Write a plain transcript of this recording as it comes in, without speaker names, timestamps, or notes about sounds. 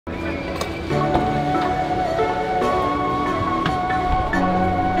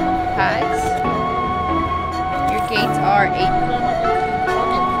are 8.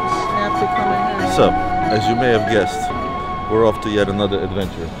 So, as you may have guessed, we're off to yet another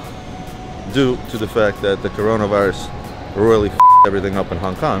adventure. Due to the fact that the coronavirus royally f***ed everything up in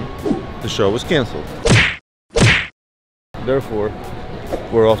Hong Kong, the show was cancelled. Therefore,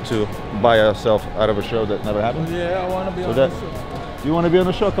 we're off to buy ourselves out of a show that never happened. Yeah, I want to be on the show. You want to be on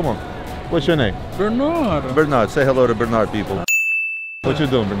the show? Come on. What's your name? Bernard. Bernard. Say hello to Bernard, people. What you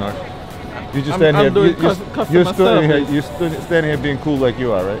doing, Bernard? You just I'm doing you're standing here. service. You're standing here being cool like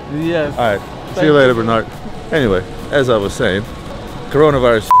you are, right? Yes. All right. See you later, Bernard. Anyway, as I was saying,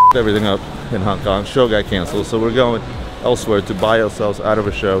 coronavirus f***ed everything up in Hong Kong. Show got canceled, so we're going elsewhere to buy ourselves out of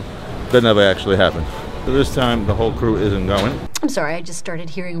a show that never actually happened. So this time, the whole crew isn't going. I'm sorry, I just started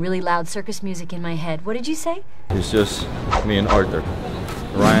hearing really loud circus music in my head. What did you say? It's just me and Arthur.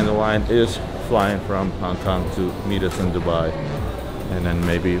 Ryan the Lion is flying from Hong Kong to meet us in Dubai. And then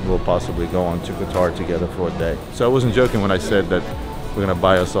maybe we'll possibly go on to Qatar together for a day. So I wasn't joking when I said that we're gonna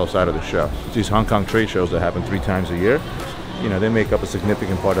buy ourselves out of the show. These Hong Kong trade shows that happen 3 times a year, you know, they make up a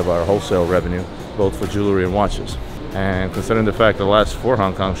significant part of our wholesale revenue, both for jewelry and watches. And considering the fact the last 4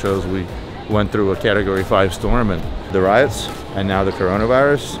 Hong Kong shows we went through a Category 5 storm and the riots, and now the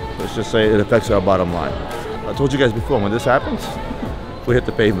coronavirus, let's just say it affects our bottom line. I told you guys before, when this happens, we hit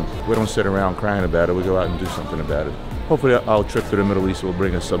the pavement. We don't sit around crying about it, we go out and do something about it. Hopefully our trip to the Middle East will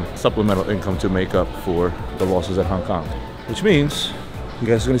bring us some supplemental income to make up for the losses at Hong Kong. Which means you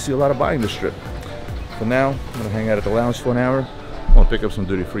guys are gonna see a lot of buying this trip. For now, I'm gonna hang out at the lounge for an hour. I'm gonna pick up some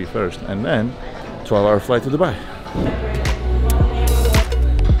duty free first, and then 12-hour flight to Dubai.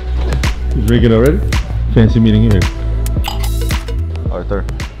 You drinking already? Fancy meeting you here. Arthur,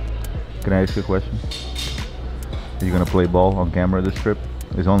 can I ask you a question? Are you gonna play ball on camera this trip?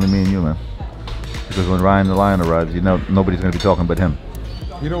 It's only me and you, man. Because when Ryan the Lion arrives, you know nobody's gonna be talking but him.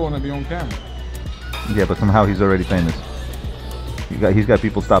 You don't want to be on camera. Yeah, but somehow he's already famous. He's got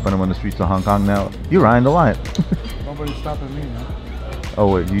people stopping him on the streets of Hong Kong now. You're Ryan the Lion. Nobody's stopping me, man.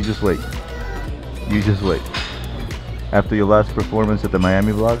 Oh wait, you just wait. You just wait. After your last performance at the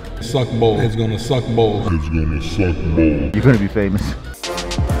Miami vlog, Suck balls. It's gonna suck balls. It's gonna suck balls. you're gonna be famous.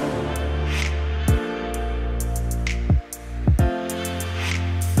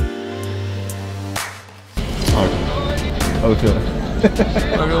 Okay.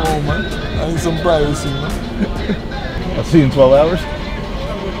 Hello, man. I need some privacy, man. I'll see you in 12 hours.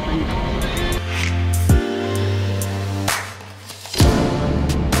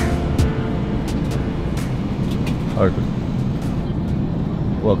 Arthur,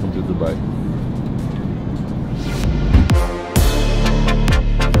 welcome to Dubai.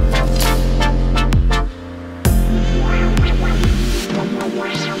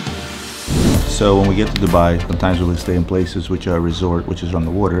 So when we get to Dubai, sometimes we'll stay in places which are a resort, which is on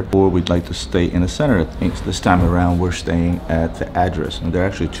the water, or we'd like to stay in the center of things. This time around, we're staying at the Address, and there are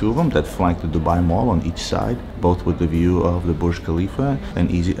actually 2 of them that flank the Dubai Mall on each side, both with the view of the Burj Khalifa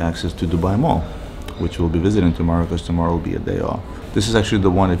and easy access to Dubai Mall, which we'll be visiting tomorrow because tomorrow will be a day off. This is actually the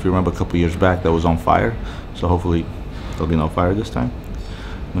one, if you remember a couple years back, that was on fire. So hopefully there'll be no fire this time.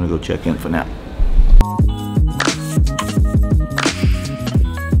 I'm gonna go check in for now.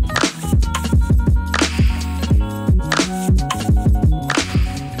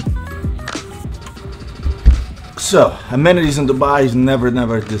 So, amenities in Dubai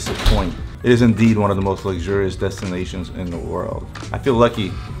never disappoint. It is indeed one of the most luxurious destinations in the world. I feel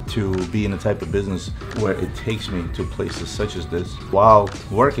lucky to be in the type of business where it takes me to places such as this. While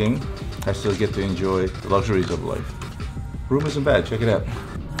working, I still get to enjoy the luxuries of life. Room isn't bad, check it out.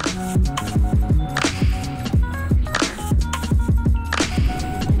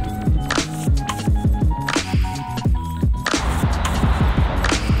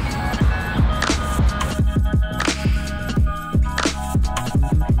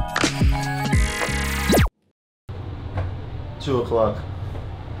 O'clock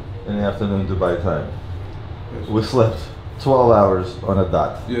in the afternoon Dubai time. Yes. We slept 12 hours on a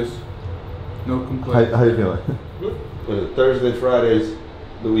dot. Yes. No complaints. How you feeling? Good. Thursday, Friday's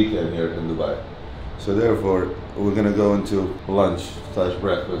the weekend here in Dubai. So therefore, we're gonna go into lunch slash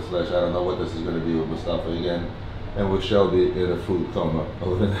breakfast slash I don't know what this is gonna be with Mustafa again, and we shall be in a food coma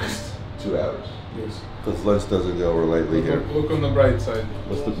over the next 2 hours. Yes. Because lunch doesn't go over lightly here. Look on the bright side.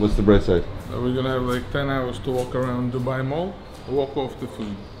 What's the bright side? We're gonna have like 10 hours to walk around Dubai Mall, walk off the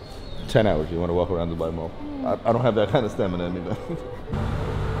food. 10 hours, you want to walk around Dubai Mall? I don't have that kind of stamina in me, man.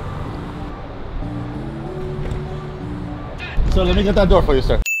 So let me get that door for you,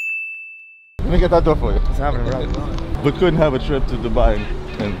 sir. Let me get that door for you. It's happening right now. We couldn't have a trip to Dubai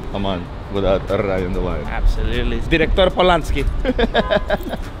and Oman without Ryan the Lion. Absolutely. Director Polanski.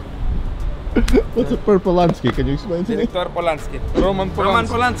 What's a Polanski? Can you explain to me? Director Polanski. Roman Roman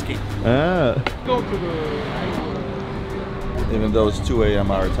Polanski. Polanski. Ah. Go to the... Even though it's 2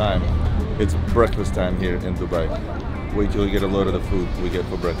 a.m. our time, it's breakfast time here in Dubai. Wait till you get a load of the food we get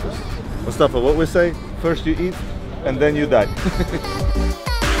for breakfast. Mustafa, what we say? First you eat, and then you die.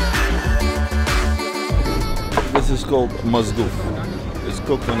 This is called mazdouf. It's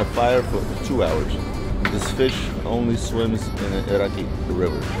cooked on a fire for 2 hours. This fish only swims in an Iraqi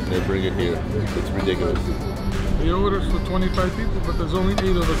river. They bring it here. It's ridiculous. He orders for 25 people, but there's only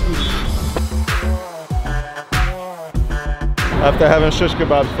 8 of us eating. After having shish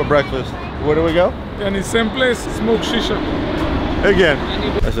kebabs for breakfast, where do we go? And the same place, smoke shisha. Again.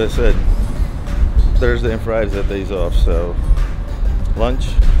 As I said, Thursday and Fridays are days off, so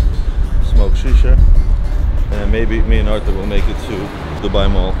lunch, smoke shisha, and maybe me and Arthur will make it to Dubai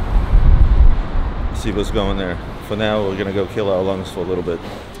Mall. See what's going there. For now, we're gonna go kill our lungs for a little bit.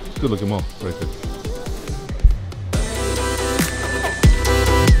 Good looking mall, right there.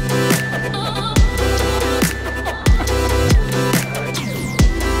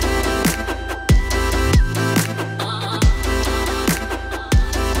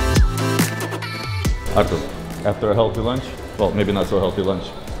 Arthur, after a healthy lunch, well, maybe not so healthy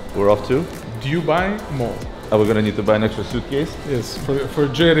lunch, we're off to Dubai Mall. Are we gonna need to buy an extra suitcase? Yes, for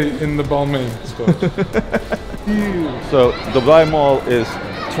Jerry in the Balmain store. So Dubai Mall is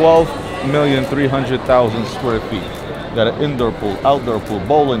 12,300,000 square feet. Got an indoor pool, outdoor pool,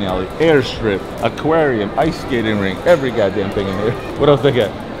 bowling alley, airstrip, aquarium, ice skating rink, every goddamn thing in here. What else they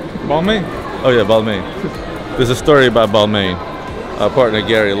got? Balmain. Oh yeah, Balmain. There's a story about Balmain. Our partner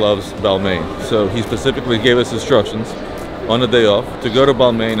Gary loves Balmain, so he specifically gave us instructions on the day off to go to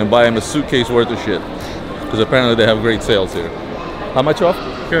Balmain and buy him a suitcase worth of shit. Because apparently they have great sales here. How much off?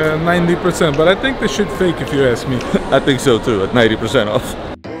 90%, but I think they should fake if you ask me. I think so too, at 90% off.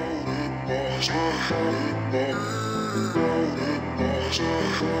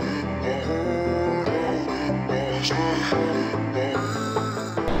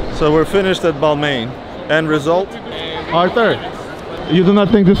 So we're finished at Balmain. End result? Arthur, you do not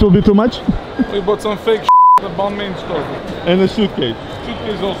think this will be too much? We bought some fake at the Balmain store. And a suitcase.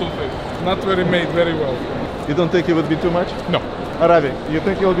 Suitcase also fake. Not very made, very well. You don't think it would be too much? No. Arabi, you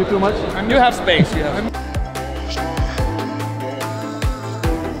think it will be too much? You have space. You have.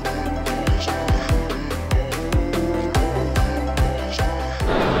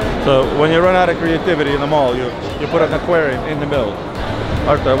 So when you run out of creativity in the mall, you put an aquarium in the middle.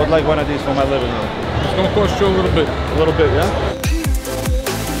 Arthur, I would like one of these for my living room. It's gonna cost you a little bit. A little bit, yeah?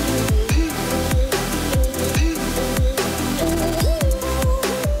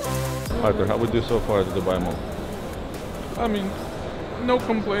 Arthur, how we do so far at the Dubai Mall? I mean, no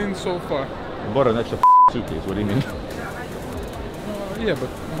complaints so far. I bought an extra suitcase, what do you mean? Yeah, but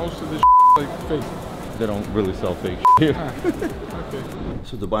most of this like fake. They don't really sell fake here. Okay.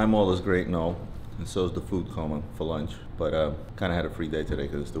 So Dubai Mall is great and all, and so is the food coma for lunch. But kind of had a free day today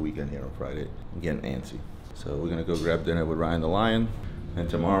because it's the weekend here on Friday. I'm getting antsy. So we're gonna go grab dinner with Ryan the Lion, and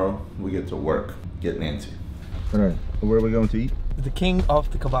tomorrow we get to work, getting antsy. All right, where are we going to eat? The king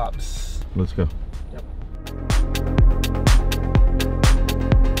of the kebabs. Let's go. Yep.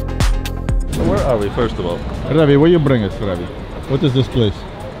 So where are we, first of all? Ravi, where you bring us, Ravi? What is this place?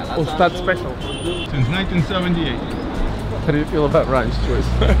 Ustad special. Since 1978. How do you feel about Ryan's choice?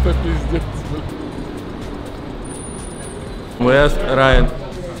 We asked Ryan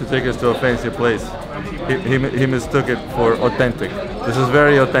to take us to a fancy place. He mistook it for authentic. This is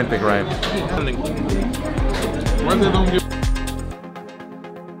very authentic, Ryan. Why they don't give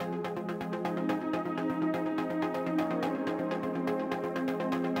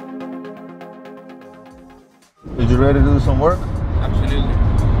Is you ready to do some work? Absolutely.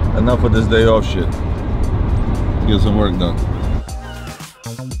 Enough of this day off shit. Get some work done.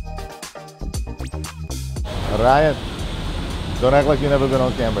 Ryan, don't act like you've never been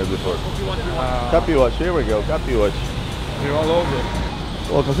on camera before. Copy watch, here we go, copy watch. you're all over it.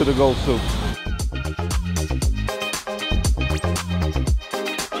 Welcome to the Gold Soup.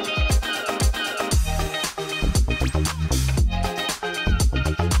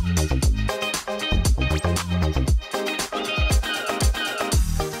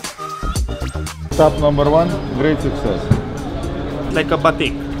 Stop number 1, great success. Like a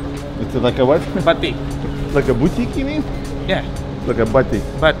batik. It's like a what? Batik. Like a boutique, you mean? Yeah. Like a batik.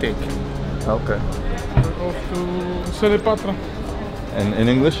 Batik. Okay. We're off to Cleopatra. And in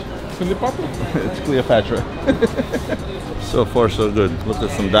English? Cleopatra? It's Cleopatra. So far, so good. Look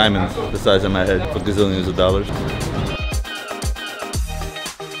at some diamonds the size of my head for gazillions of dollars.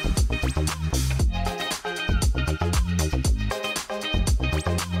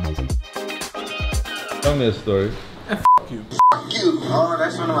 Tell me a story. F you. You. Oh,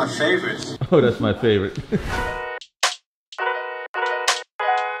 that's one of my favorites. Oh, that's my favorite.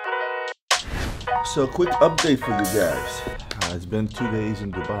 So, quick update for you guys. It's been 2 days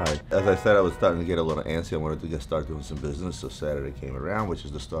in Dubai. As I said, I was starting to get a little antsy. I wanted to start doing some business. So Saturday came around, which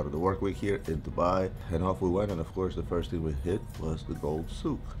is the start of the work week here in Dubai. And off we went. And of course, the first thing we hit was the gold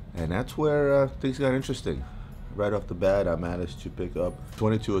souk. And that's where things got interesting. Right off the bat, I managed to pick up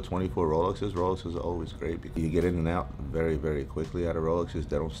 22 or 24 Rolexes. Rolexes are always great because you get in and out very, very quickly out of Rolexes.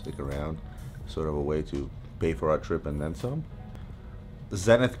 They don't stick around. Sort of a way to pay for our trip and then some.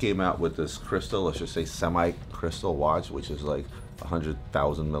 Zenith came out with this crystal, let's just say semi-crystal watch, which is like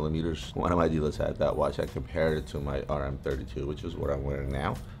 100,000 millimeters. One of my dealers had that watch. I compared it to my RM32, which is what I'm wearing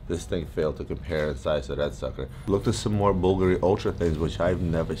now. This thing failed to compare in size to that sucker. Looked at some more Bulgari Ultra things, which I've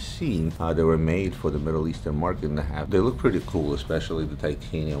never seen. They were made for the Middle Eastern market and a half. They look pretty cool, especially the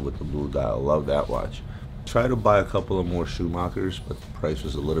titanium with the blue dial. Love that watch. Try to buy a couple of more Schumachers, but the price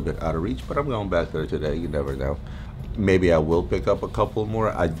was a little bit out of reach. But I'm going back there today. You never know. Maybe I will pick up a couple more.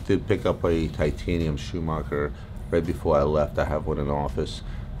 I did pick up a titanium Schumacher right before I left. I have one in the office,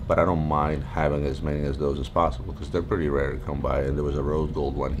 but I don't mind having as many as those as possible because they're pretty rare to come by, and there was a rose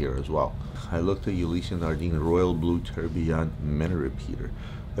gold one here as well. I looked at Ulysse Nardin Royal Blue Tourbillon minute repeater.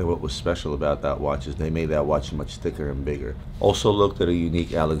 And what was special about that watch is they made that watch much thicker and bigger. Also looked at a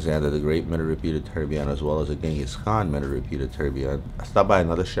unique Alexander the Great minute repeated tourbillon, as well as a Genghis Khan minute repeated tourbillon. I stopped by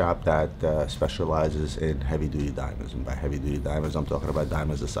another shop that specializes in heavy duty diamonds, and by heavy duty diamonds I'm talking about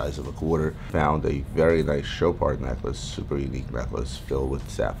diamonds the size of a quarter. Found a very nice Chopard necklace, super unique necklace filled with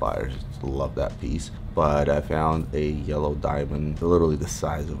sapphires. Love that piece. But I found a yellow diamond literally the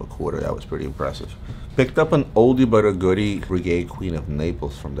size of a quarter. That was pretty impressive. Picked up an oldie but a goodie Brigade Queen of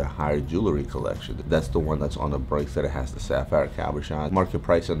Naples from the higher jewelry collection. That's the one that's on the bracelet. It has the sapphire cabochon. Market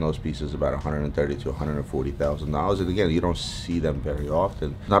price on those pieces is about $130,000 to $140,000. And again, you don't see them very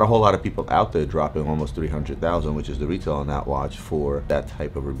often. Not a whole lot of people out there dropping almost $300,000, which is the retail on that watch for that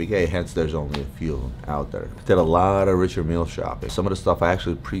type of a brigade. Hence, there's only a few of them out there. Did a lot of Richard Mille shopping. Some of the stuff I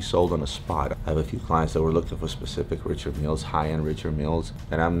actually pre-sold on the spot. I have a few clients that were looking for specific Richard Milles, high-end Richard Milles,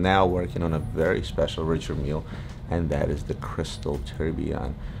 and I'm now working on a very special Richard Mille, and that is the Crystal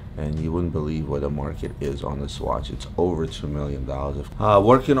Tourbillon. And you wouldn't believe where the market is on this watch. It's over $2 million.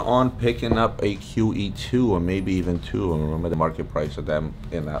 Working on picking up a QE2 or maybe even two. And remember the market price of them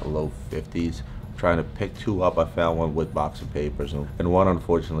in that low 50s. Trying to pick two up. I found one with box of papers and one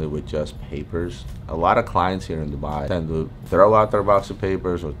unfortunately with just papers. A lot of clients here in Dubai tend to throw out their box of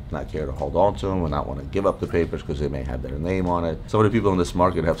papers or not care to hold on to them or not want to give up the papers because they may have their name on it. Some of the people in this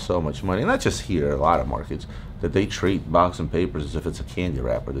market have so much money, not just here, a lot of markets, that they treat box and papers as if it's a candy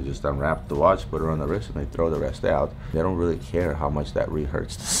wrapper. They just unwrap the watch, put it on the wrist, and they throw the rest out. They don't really care how much that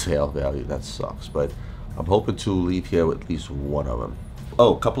hurts the sale value. That sucks. But I'm hoping to leave here with at least one of them.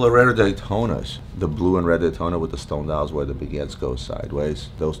 Oh, a couple of rare Daytonas. The blue and red Daytona with the stone dials where the baguettes go sideways.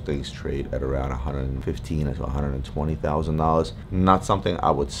 Those things trade at around $115,000 to $120,000. Not something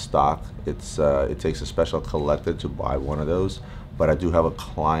I would stock. It takes a special collector to buy one of those. But I do have a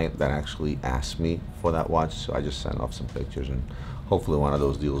client that actually asked me for that watch, so I just sent off some pictures, and hopefully one of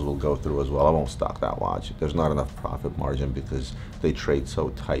those deals will go through as well. I won't stock that watch. There's not enough profit margin because they trade so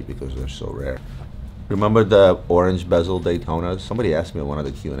tight because they're so rare. Remember the orange bezel Daytonas? Somebody asked me in one of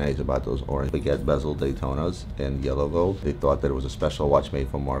the Q&As about those orange baguette bezel Daytonas in yellow gold. They thought that it was a special watch made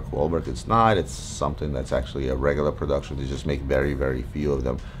for Mark Wahlberg. It's not. It's something that's actually a regular production. They just make very, very few of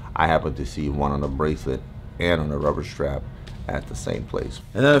them. I happen to see one on a bracelet and on a rubber strap at the same place.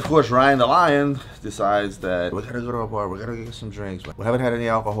 And then of course Ryan the Lion decides that we gotta go to a bar, we gotta get some drinks. We haven't had any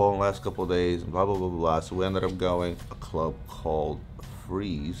alcohol in the last couple of days, blah, blah, blah, blah. So we ended up going to a club called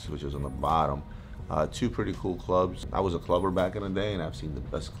Freeze, which is on the bottom. Two pretty cool clubs. I was a clubber back in the day, and I've seen the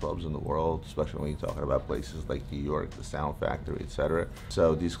best clubs in the world, especially when you're talking about places like New York, the Sound Factory, etc.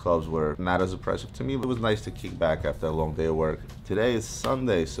 So these clubs were not as impressive to me, but it was nice to kick back after a long day of work. Today is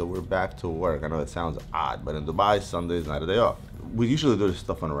Sunday, so we're back to work. I know that sounds odd, but in Dubai, Sunday is not a day off. We usually do this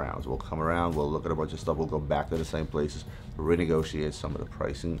stuff on rounds. We'll come around, we'll look at a bunch of stuff, we'll go back to the same places, renegotiate some of the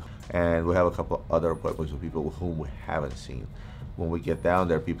pricing, and we'll have a couple of other appointments with people whom we haven't seen. When we get down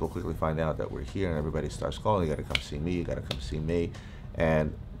there, people quickly find out that we're here and everybody starts calling, you gotta come see me, you gotta come see me.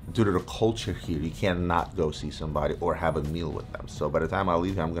 And due to the culture here, you cannot go see somebody or have a meal with them. So by the time I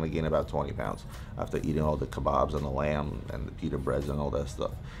leave here, I'm gonna gain about 20 pounds after eating all the kebabs and the lamb and the pita breads and all that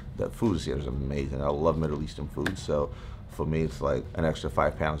stuff. The food here is amazing. I love Middle Eastern food, so for me, it's like an extra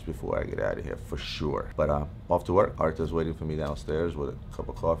 5 pounds before I get out of here, for sure. But off to work. Arta's waiting for me downstairs with a cup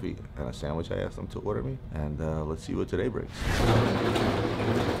of coffee and a sandwich I asked them to order me. And let's see what today brings.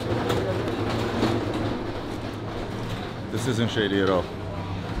 This isn't shady at all.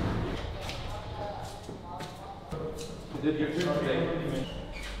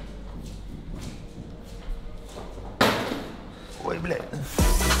 Oj, blä.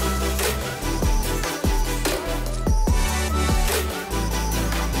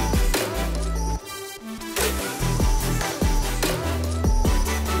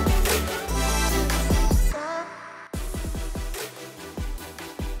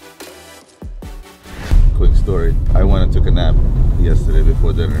 Quick story. I went and took a nap yesterday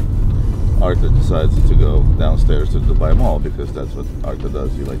before dinner. Arthur decides to go downstairs to the Dubai Mall because that's what Arthur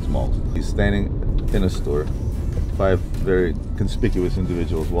does. He likes malls. He's standing in a store. 5 very conspicuous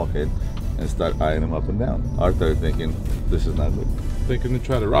individuals walk in and start eyeing him up and down. Arthur thinking, this is not good. Thinking to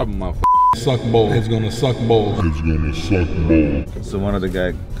try to rob him, motherfucker. Suck bowl. It's gonna suck bowl. It's gonna suck bowl. So one of the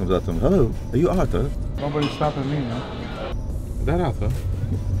guy comes up to him, hello, are you Arthur? Nobody's stopping me, man. Is that Arthur?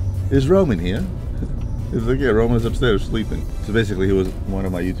 Is Roman here? He's like, yeah, Roman's upstairs sleeping. So basically he was one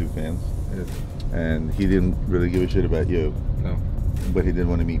of my YouTube fans. Yes. And he didn't really give a shit about you. No. But he did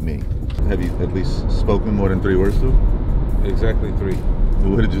want to meet me. Have you at least spoken more than 3 words to him? Exactly 3.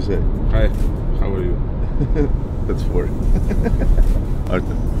 What did you say? Hi, how are you? That's 4.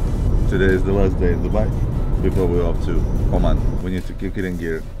 Arthur, today is the last day in Dubai before we're off to Oman. We need to kick it in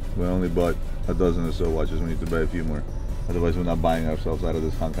gear. We only bought a dozen or so watches. We need to buy a few more. Otherwise we're not buying ourselves out of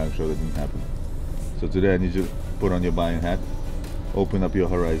this Hong Kong show that didn't happen. So today I need you to put on your buying hat, open up your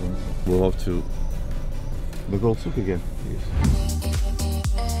horizons. We're off to the Gold Souk again.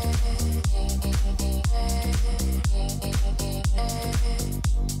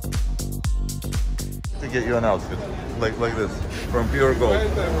 To get you an outfit like this from pure gold. Buy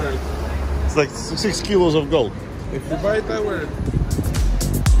it, I wear it. It's like 6 kilos of gold. If you buy it, I wear it.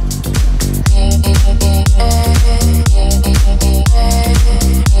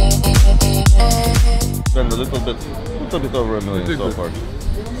 Spend a little bit over $1 million so far.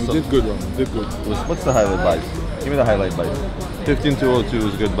 You did good, Ron. You did good. What's the highlight buys? Give me the highlight buys. 15202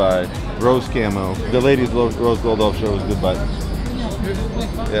 is good buy. Rose camo. The ladies rose gold offshore was good buy.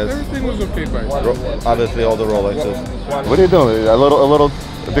 Yes. Everything was okay by Obviously all the Rolexes. What are you doing? A little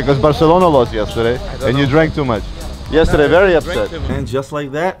because Barcelona lost yesterday and you drank too much. Yesterday, very upset. And just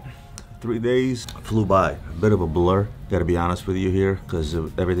like that, 3 days flew by. A bit of a blur, gotta be honest with you here, because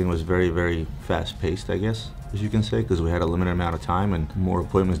everything was very, very fast paced, I guess, as you can say, because we had a limited amount of time and more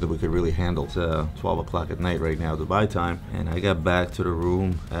appointments than we could really handle. It's 12 o'clock at night right now, Dubai time, and I got back to the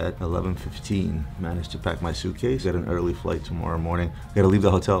room at 11:15. Managed to pack my suitcase, get an early flight tomorrow morning. Gotta leave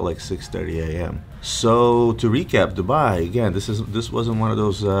the hotel at like 6:30 a.m. So to recap, Dubai, again, this wasn't one of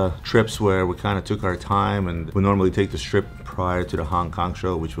those trips where we kind of took our time, and we normally take the trip prior to the Hong Kong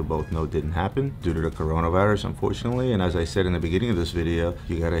show, which we both know didn't happen due to the coronavirus, unfortunately. And as I said in the beginning of this video,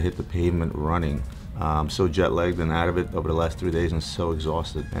 you gotta hit the pavement running. I'm so jet lagged and out of it over the last 3 days and so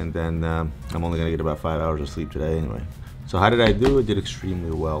exhausted. And then I'm only gonna get about 5 hours of sleep today anyway. So how did I do? I did extremely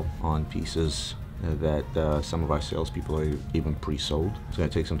well on pieces that some of our salespeople are even pre-sold. It's gonna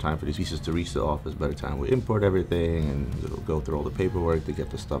take some time for these pieces to reach the office by the time we import everything and it'll go through all the paperwork to get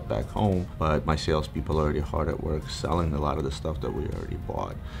the stuff back home. But my salespeople are already hard at work selling a lot of the stuff that we already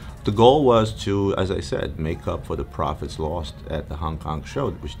bought. The goal was to, as I said, make up for the profits lost at the Hong Kong show,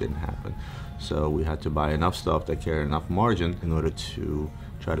 which didn't happen. So we had to buy enough stuff that carried enough margin in order to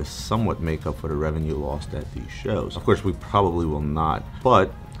try to somewhat make up for the revenue lost at these shows. Of course, we probably will not,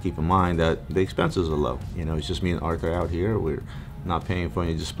 but keep in mind that the expenses are low. You know, it's just me and Arthur out here. We're not paying for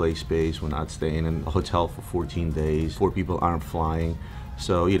any display space. We're not staying in a hotel for 14 days. 4 people aren't flying.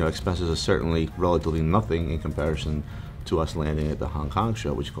 So, you know, expenses are certainly relatively nothing in comparison to us landing at the Hong Kong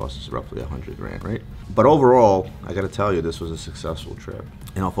show, which cost us roughly 100 grand, right? But overall, I gotta tell you, this was a successful trip.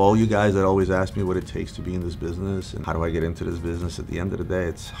 You know, for all you guys that always ask me what it takes to be in this business and how do I get into this business, at the end of the day,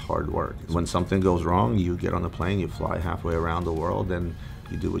 it's hard work. When something goes wrong, you get on the plane, you fly halfway around the world, and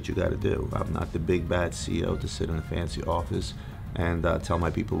you do what you gotta do. I'm not the big bad CEO to sit in a fancy office and tell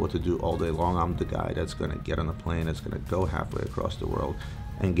my people what to do all day long. I'm the guy that's gonna get on a plane, that's gonna go halfway across the world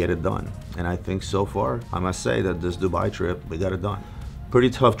and get it done. And I think so far, I must say that this Dubai trip, we got it done. Pretty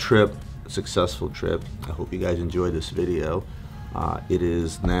tough trip, successful trip. I hope you guys enjoyed this video. It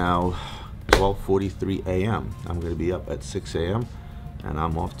is now 12:43 a.m. I'm gonna be up at 6 a.m. and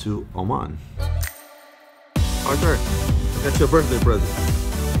I'm off to Oman. Arthur, that's your birthday present.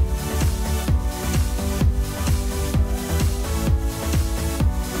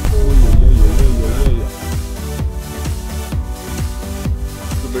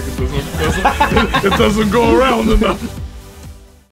 It doesn't go around enough.